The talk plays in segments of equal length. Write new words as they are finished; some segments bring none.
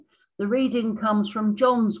The reading comes from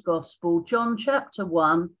John's Gospel, John chapter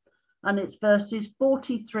 1, and it's verses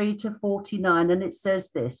 43 to 49, and it says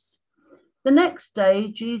this. The next day,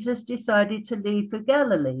 Jesus decided to leave for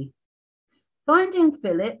Galilee. Finding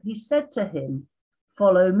Philip, he said to him,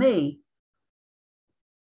 "Follow me."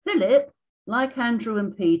 Philip, like Andrew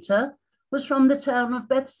and Peter, was from the town of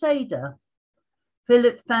Bethsaida.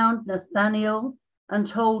 Philip found Nathanael and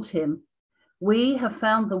told him, "We have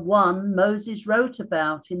found the one Moses wrote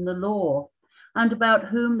about in the law, and about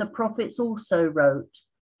whom the prophets also wrote,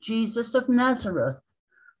 Jesus of Nazareth,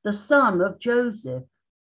 the son of Joseph."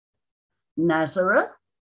 "Nazareth?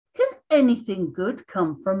 Can anything good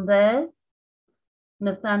come from there?"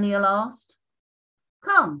 Nathanael asked.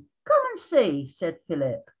 Come and see," said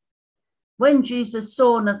Philip. When Jesus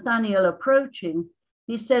saw Nathanael approaching,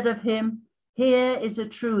 he said of him, "Here is a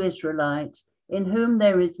true Israelite, in whom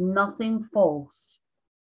there is nothing false."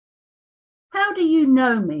 "How do you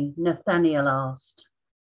know me?" Nathanael asked.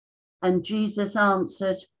 And Jesus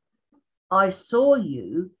answered, "I saw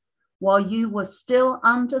you while you were still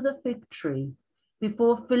under the fig tree,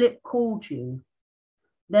 before Philip called you."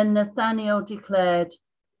 Then Nathanael declared,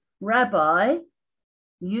 "Rabbi,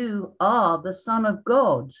 you are the Son of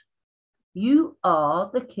God. You are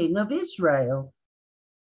the King of Israel."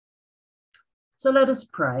 So let us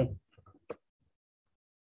pray.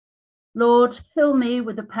 Lord, fill me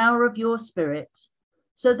with the power of your Spirit,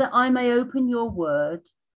 so that I may open your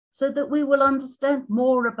word, so that we will understand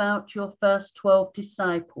more about your first 12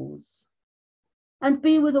 disciples. And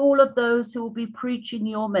be with all of those who will be preaching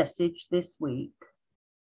your message this week.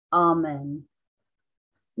 Amen.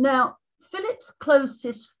 Now, Philip's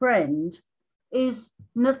closest friend is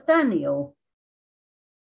Nathanael.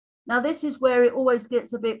 Now, this is where it always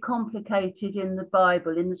gets a bit complicated in the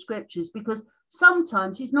Bible, in the scriptures, because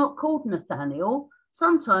sometimes he's not called Nathanael,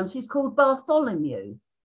 sometimes he's called Bartholomew,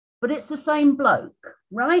 but it's the same bloke,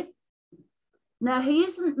 right? Now, he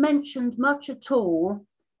isn't mentioned much at all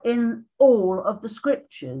in all of the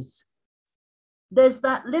scriptures. There's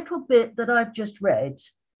that little bit that I've just read,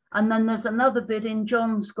 and then there's another bit in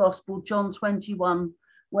John's Gospel, John 21,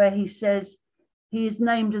 where he says he is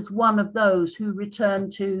named as one of those who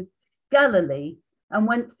returned to Galilee and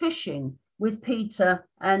went fishing with Peter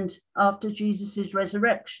and after Jesus's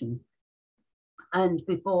resurrection and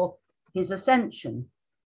before his ascension.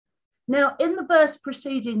 Now, in the verse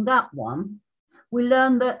preceding that one, we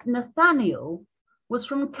learn that Nathanael was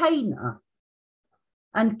from Cana.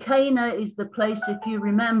 And Cana is the place, if you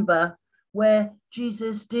remember, where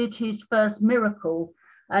Jesus did his first miracle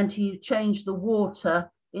and he changed the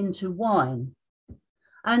water into wine.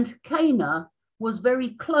 And Cana was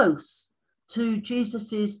very close to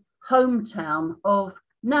Jesus's hometown of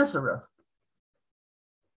Nazareth.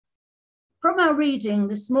 From our reading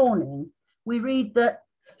this morning, we read that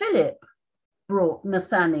Philip brought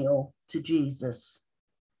Nathanael to Jesus.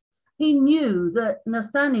 He knew that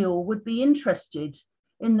Nathanael would be interested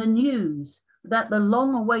in the news that the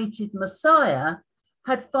long-awaited Messiah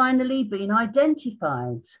had finally been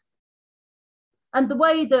identified. And the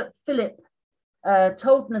way that Philip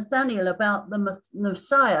told Nathanael about the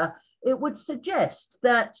Messiah, it would suggest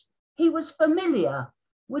that he was familiar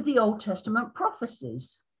with the Old Testament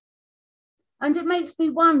prophecies. And it makes me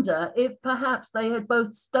wonder if perhaps they had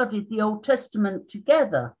both studied the Old Testament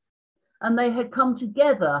together and they had come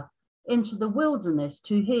together into the wilderness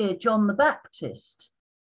to hear John the Baptist.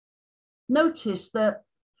 Notice that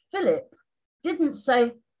Philip didn't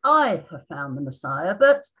say, "I have found the Messiah,"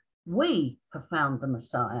 but "we have found the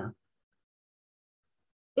Messiah."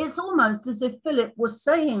 It's almost as if Philip was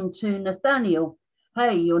saying to Nathanael,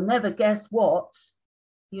 "Hey, you'll never guess what?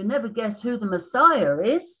 You'll never guess who the Messiah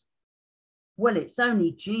is. Well, it's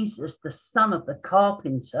only Jesus, the son of the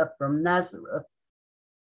carpenter from Nazareth."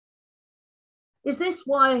 Is this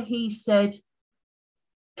why he said,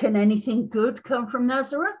 "Can anything good come from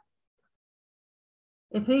Nazareth?"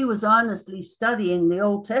 If he was honestly studying the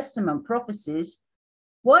Old Testament prophecies,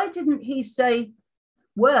 why didn't he say,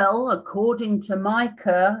 "Well, according to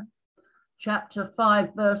Micah chapter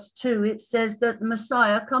 5, verse 2, it says that the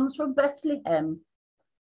Messiah comes from Bethlehem,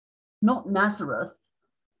 not Nazareth"?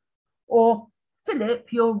 Or,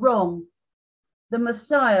 "Philip, you're wrong. The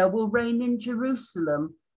Messiah will reign in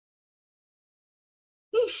Jerusalem."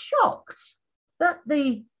 He's shocked that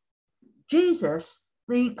the Jesus,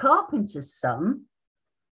 the carpenter's son,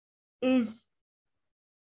 is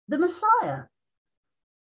the Messiah.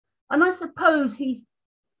 And I suppose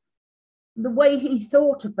the way he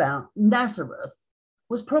thought about Nazareth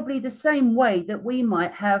was probably the same way that we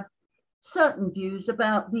might have certain views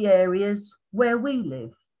about the areas where we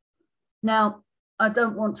live. Now, I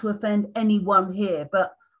don't want to offend anyone here,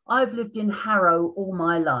 but I've lived in Harrow all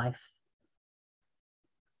my life.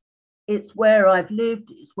 It's where I've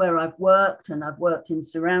lived, it's where I've worked, and I've worked in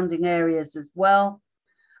surrounding areas as well.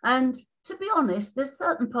 And to be honest, there's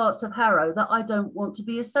certain parts of Harrow that I don't want to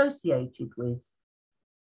be associated with.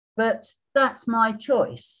 But that's my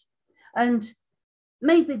choice. And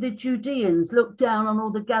maybe the Judeans look down on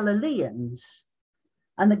all the Galileans,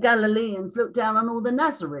 and the Galileans look down on all the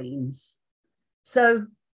Nazarenes. So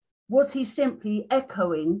was he simply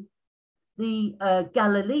echoing the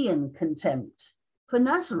Galilean contempt for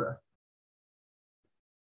Nazareth?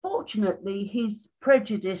 Fortunately, his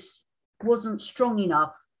prejudice wasn't strong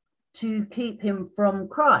enough to keep him from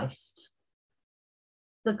Christ.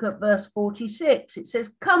 Look at verse 46. It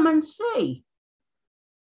says, "Come and see."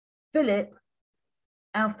 Philip,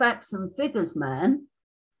 our facts and figures man,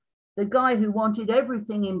 the guy who wanted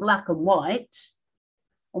everything in black and white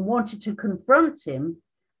and wanted to confront him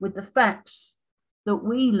with the facts that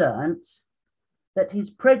we learnt, that his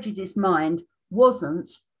prejudiced mind wasn't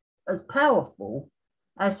as powerful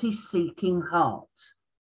as his seeking heart.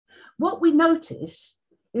 What we notice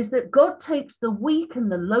is that God takes the weak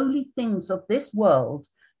and the lowly things of this world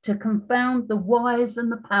to confound the wise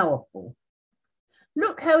and the powerful.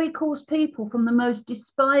 Look how he calls people from the most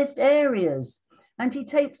despised areas, and he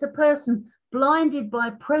takes a person blinded by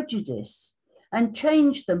prejudice and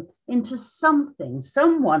change them into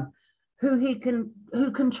someone who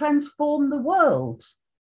can transform the world.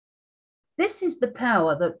 This is the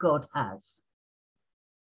power that God has.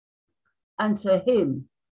 And to him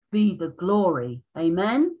be the glory.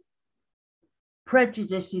 Amen.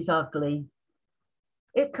 Prejudice is ugly.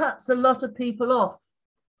 It cuts a lot of people off.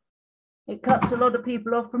 It cuts a lot of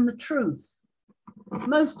people off from the truth.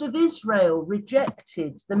 Most of Israel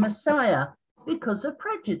rejected the Messiah because of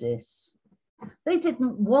prejudice. They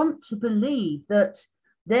didn't want to believe that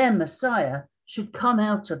their Messiah should come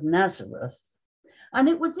out of Nazareth. And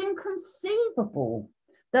it was inconceivable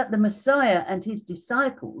that the Messiah and his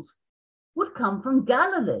disciples would come from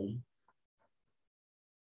Galilee.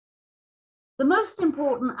 The most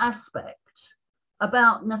important aspect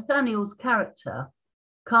about Nathanael's character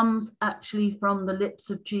comes actually from the lips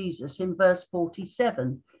of Jesus in verse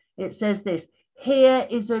 47. It says this: "Here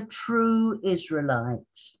is a true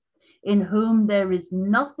Israelite, in whom there is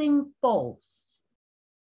nothing false."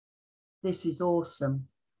 This is awesome.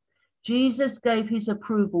 Jesus gave his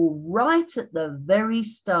approval right at the very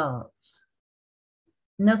start.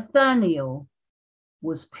 Nathanael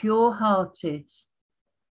was pure-hearted.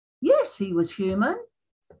 Yes, he was human.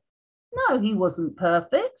 No, he wasn't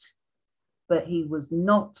perfect, but he was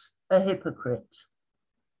not a hypocrite.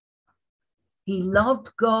 He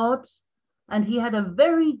loved God, and he had a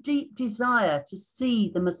very deep desire to see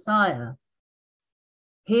the Messiah.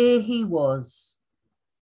 Here he was,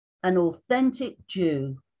 an authentic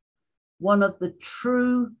Jew, one of the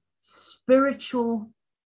true spiritual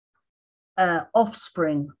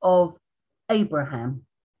offspring of Abraham.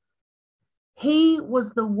 He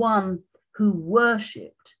was the one who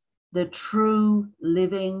worshipped the true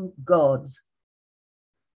living God.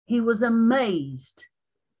 He was amazed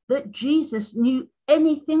that Jesus knew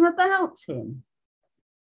anything about him.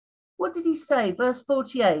 What did he say? Verse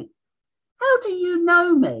 48, "How do you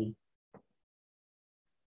know me?"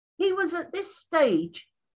 He was at this stage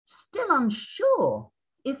still unsure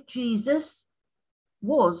if Jesus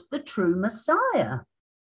was the true Messiah.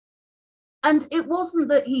 And it wasn't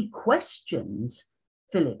that he questioned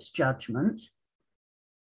Philip's judgment.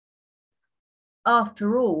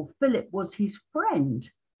 After all, Philip was his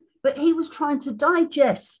friend, but he was trying to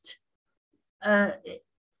digest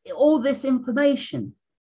all this information.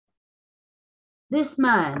 This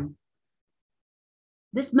man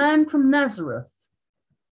from Nazareth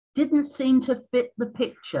didn't seem to fit the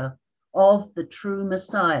picture of the true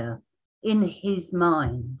Messiah in his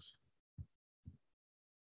mind.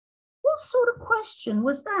 What sort of question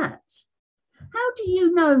was that? How do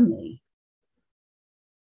you know me?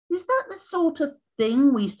 Is that the sort of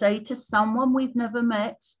thing we say to someone we've never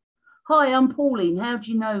met? "Hi, I'm Pauline. How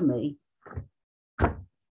do you know me?"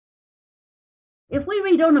 If we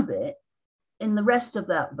read on a bit in the rest of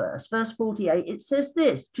that verse, verse 48, it says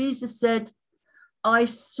this: Jesus said, "I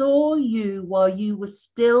saw you while you were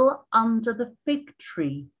still under the fig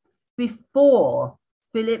tree before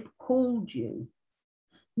Philip called you."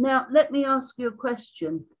 Now, let me ask you a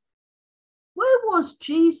question. Where was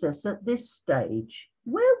Jesus at this stage?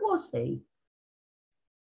 Where was he?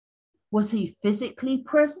 Was he physically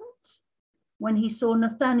present when he saw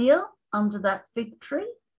Nathanael under that fig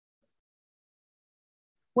tree?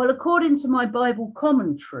 Well, according to my Bible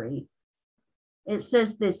commentary, it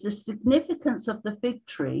says this: the significance of the fig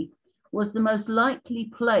tree was the most likely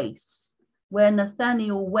place where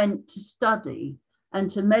Nathanael went to study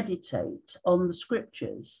and to meditate on the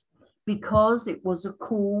scriptures, because it was a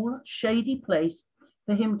cool, shady place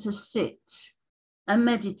for him to sit and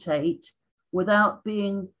meditate without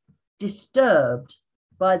being disturbed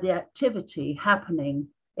by the activity happening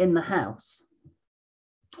in the house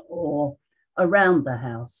or around the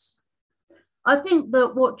house. I think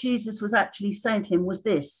that what Jesus was actually saying to him was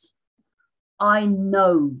this: I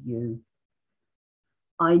know you.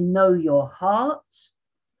 I know your heart,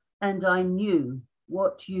 and I knew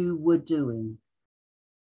what you were doing.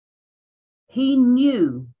 He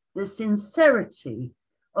knew the sincerity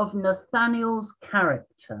of Nathanael's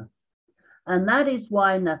character. And that is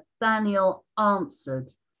why Nathanael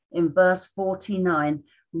answered in verse 49,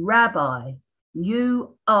 Rabbi,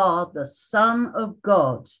 you are the Son of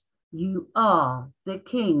God. You are the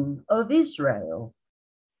King of Israel.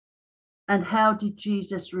 And how did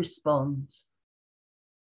Jesus respond?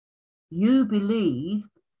 You believe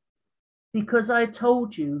because I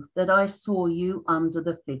told you that I saw you under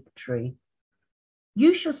the fig tree.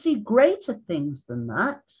 You shall see greater things than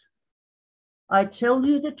that. I tell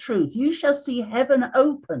you the truth, you shall see heaven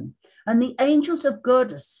open and the angels of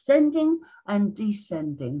God ascending and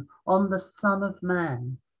descending on the Son of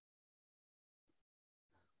Man.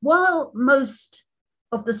 While most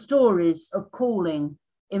of the stories of calling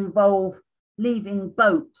involve leaving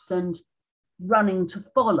boats and running to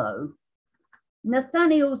follow,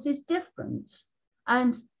 Nathanael's is different,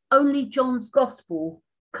 and only John's Gospel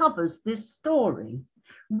covers this story.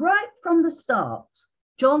 Right from the start,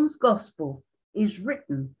 John's Gospel is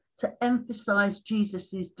written to emphasize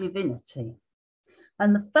Jesus's divinity.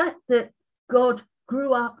 And the fact that God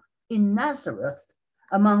grew up in Nazareth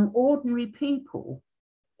among ordinary people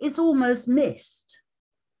is almost missed,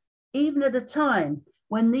 even at a time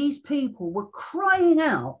when these people were crying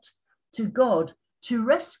out to God to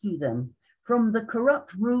rescue them from the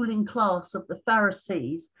corrupt ruling class of the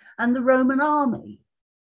Pharisees and the Roman army.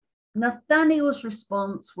 Nathanael's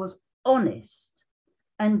response was honest,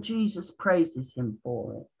 and Jesus praises him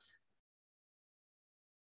for it.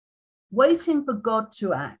 Waiting for God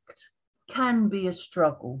to act can be a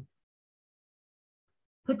struggle,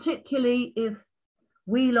 particularly if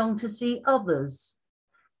we long to see others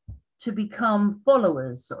to become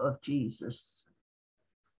followers of Jesus.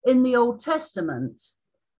 In the Old Testament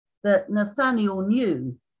that Nathanael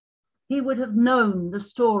knew, he would have known the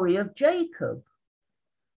story of Jacob.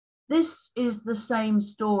 This is the same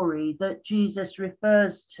story that Jesus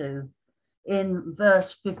refers to in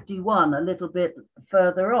verse 51, a little bit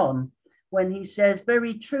further on, when he says,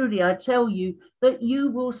 very truly, I tell you that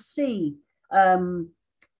you will see heaven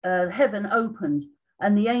opened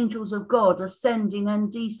and the angels of God ascending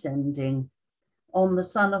and descending on the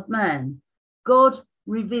Son of Man. God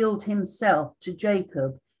revealed himself to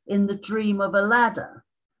Jacob in the dream of a ladder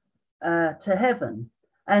to heaven.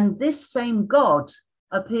 And this same God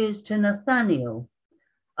appears to Nathanael,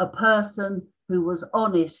 a person who was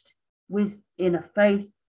honest with inner faith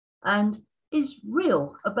and is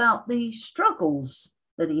real about the struggles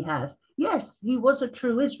that he has. Yes, he was a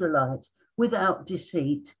true Israelite without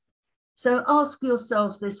deceit. So ask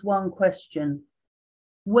yourselves this one question: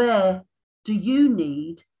 where do you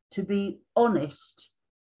need to be honest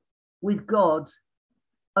with God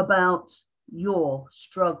about your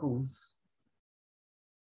struggles?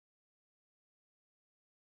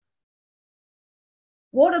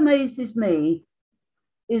 What amazes me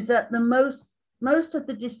is that the most of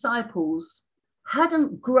the disciples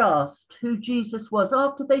hadn't grasped who Jesus was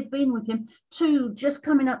after they'd been with him just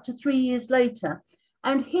coming up to 3 years later.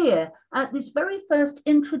 And here, at this very first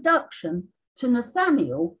introduction to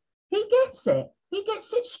Nathanael, he gets it. He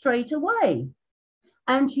gets it straight away.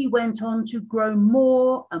 And he went on to grow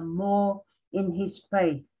more and more in his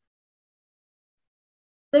faith.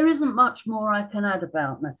 There isn't much more I can add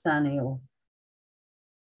about Nathanael.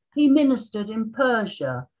 He ministered in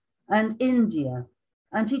Persia and India,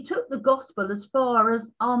 and he took the gospel as far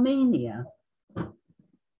as Armenia.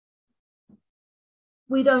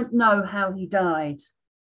 We don't know how he died.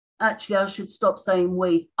 Actually, I should stop saying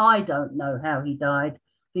we. I don't know how he died,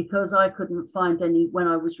 because I couldn't find any, when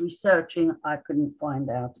I was researching, I couldn't find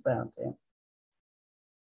out about it.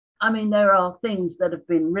 I mean, there are things that have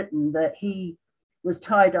been written that he was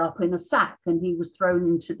tied up in a sack and he was thrown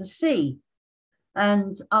into the sea.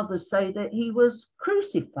 And others say that he was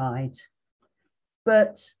crucified.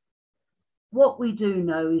 But what we do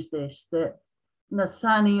know is this, that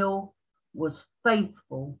Nathanael was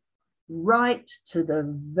faithful right to the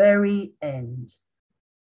very end.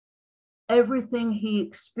 Everything he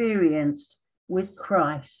experienced with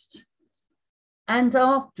Christ and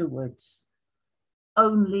afterwards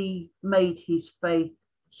only made his faith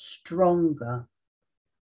stronger.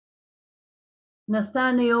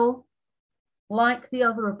 Nathanael, like the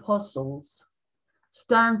other apostles,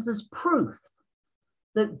 stands as proof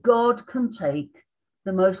that God can take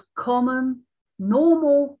the most common,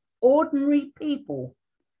 normal, ordinary people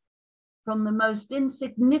from the most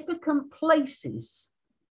insignificant places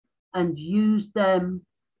and use them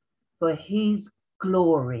for his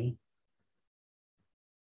glory.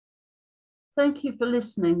 Thank you for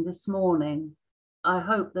listening this morning. I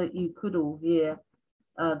hope that you could all hear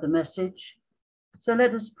the message. So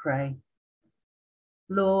let us pray.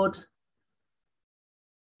 Lord,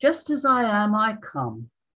 just as I am, I come.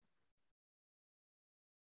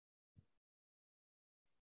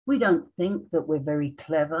 We don't think that we're very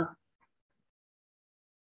clever.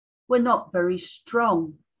 We're not very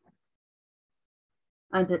strong.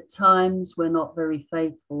 And at times we're not very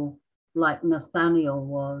faithful, like Nathanael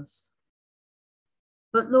was.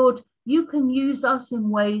 But Lord, you can use us in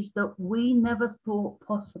ways that we never thought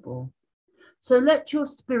possible. So let your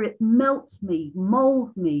Spirit melt me,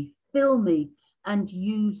 mold me, fill me, and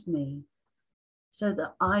use me so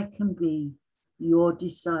that I can be your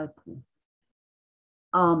disciple.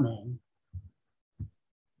 Amen.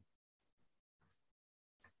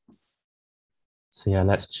 So yeah,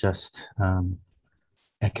 let's just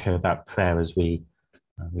echo that prayer as we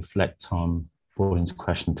reflect on Pauline's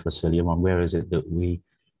question to us earlier on. Where is it that we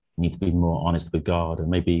need to be more honest with God and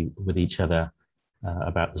maybe with each other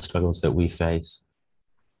about the struggles that we face?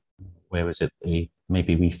 Where is it that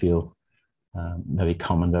maybe we feel very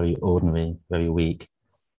common, very ordinary, very weak,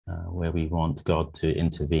 where we want God to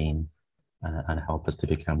intervene and help us to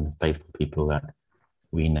become the faithful people that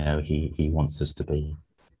we know He wants us to be.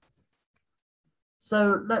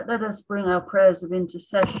 So let us bring our prayers of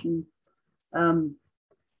intercession. I'm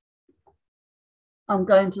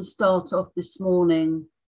going to start off this morning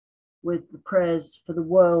with the prayers for the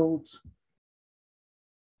world.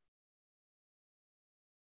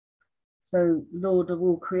 So, Lord of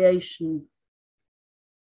all creation,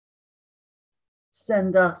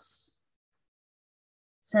 send us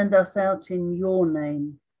out in your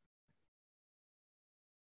name.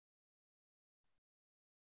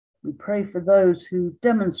 We pray for those who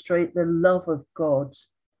demonstrate the love of God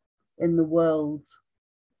in the world,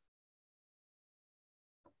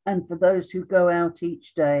 and for those who go out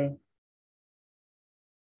each day.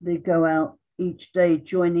 They go out each day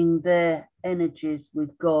joining their energies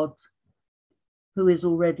with God, who is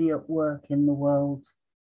already at work in the world.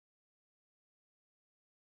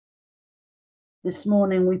 This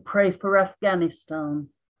morning we pray for Afghanistan.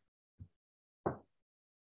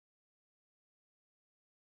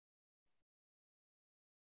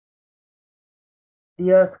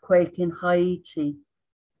 The earthquake in Haiti.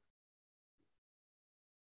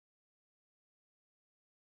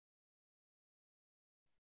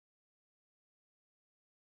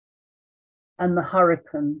 And the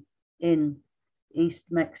hurricane in East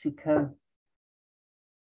Mexico.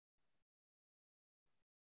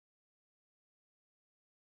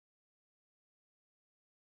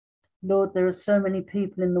 Lord, there are so many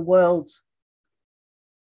people in the world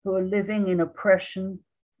who are living in oppression,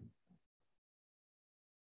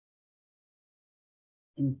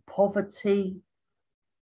 in poverty,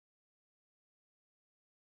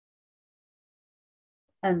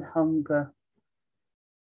 and hunger.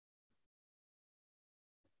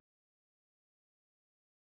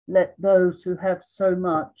 Let those who have so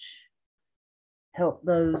much help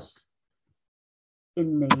those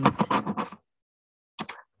in need.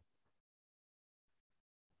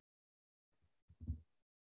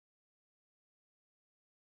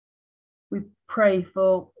 We pray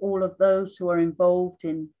for all of those who are involved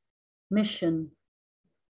in mission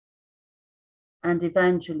and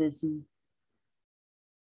evangelism.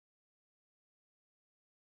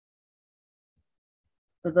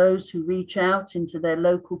 For those who reach out into their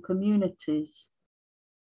local communities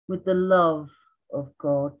with the love of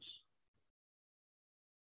God.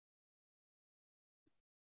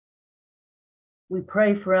 We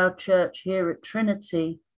pray for our church here at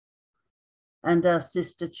Trinity and our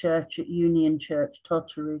sister church at Union Church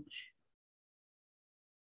Totteridge,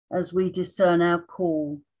 as we discern our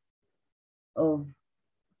call of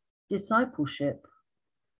discipleship.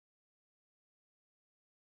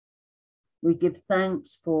 We give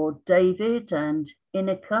thanks for David and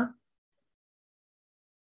Inika,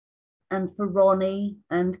 and for Ronnie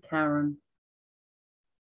and Karen.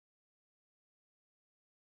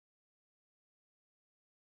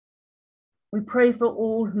 We pray for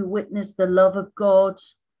all who witness the love of God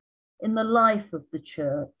in the life of the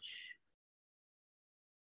church,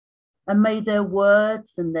 And may their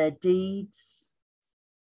words and their deeds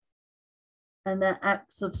and their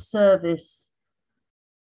acts of service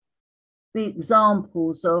be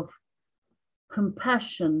examples of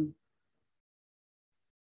compassion,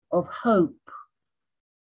 of hope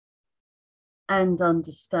and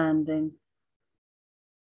understanding.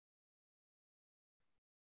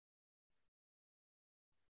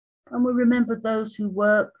 And we remember those who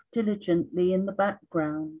work diligently in the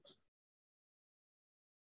background,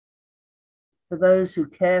 for those who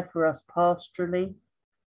care for us pastorally,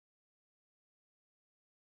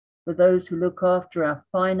 for those who look after our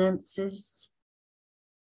finances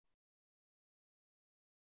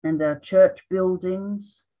and our church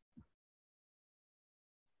buildings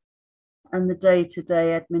and the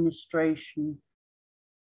day-to-day administration.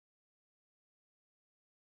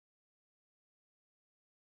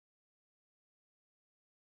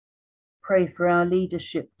 Pray for our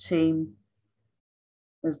leadership team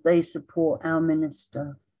as they support our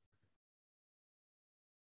minister.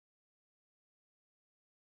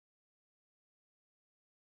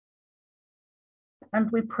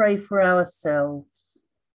 And we pray for ourselves.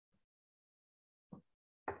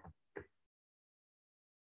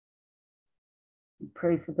 We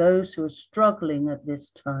pray for those who are struggling at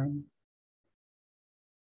this time.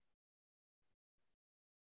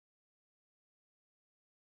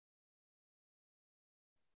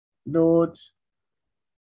 Lord,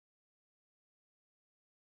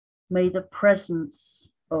 may the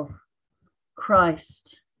presence of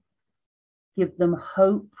Christ give them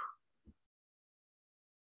hope,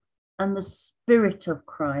 and the Spirit of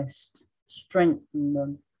Christ strengthen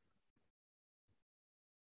them.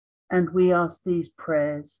 And we ask these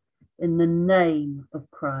prayers in the name of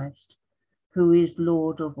Christ, who is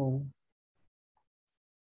Lord of all.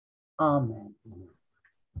 Amen.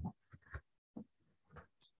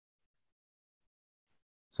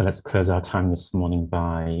 So let's close our time this morning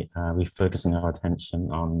by refocusing our attention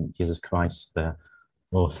on Jesus Christ, the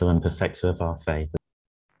author and perfecter of our faith.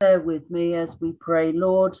 Bear with me as we pray.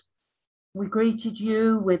 Lord, we greeted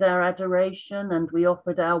you with our adoration and we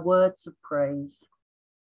offered our words of praise.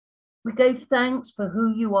 We gave thanks for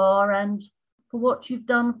who you are and for what you've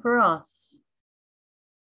done for us.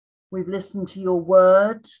 We've listened to your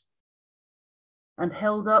word and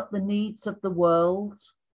held up the needs of the world,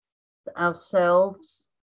 ourselves,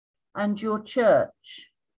 and your church.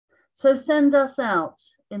 So send us out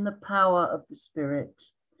in the power of the Spirit,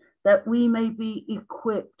 that we may be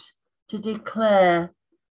equipped to declare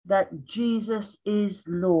that Jesus is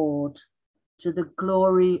Lord, to the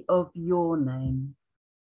glory of your name.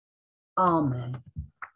 Amen.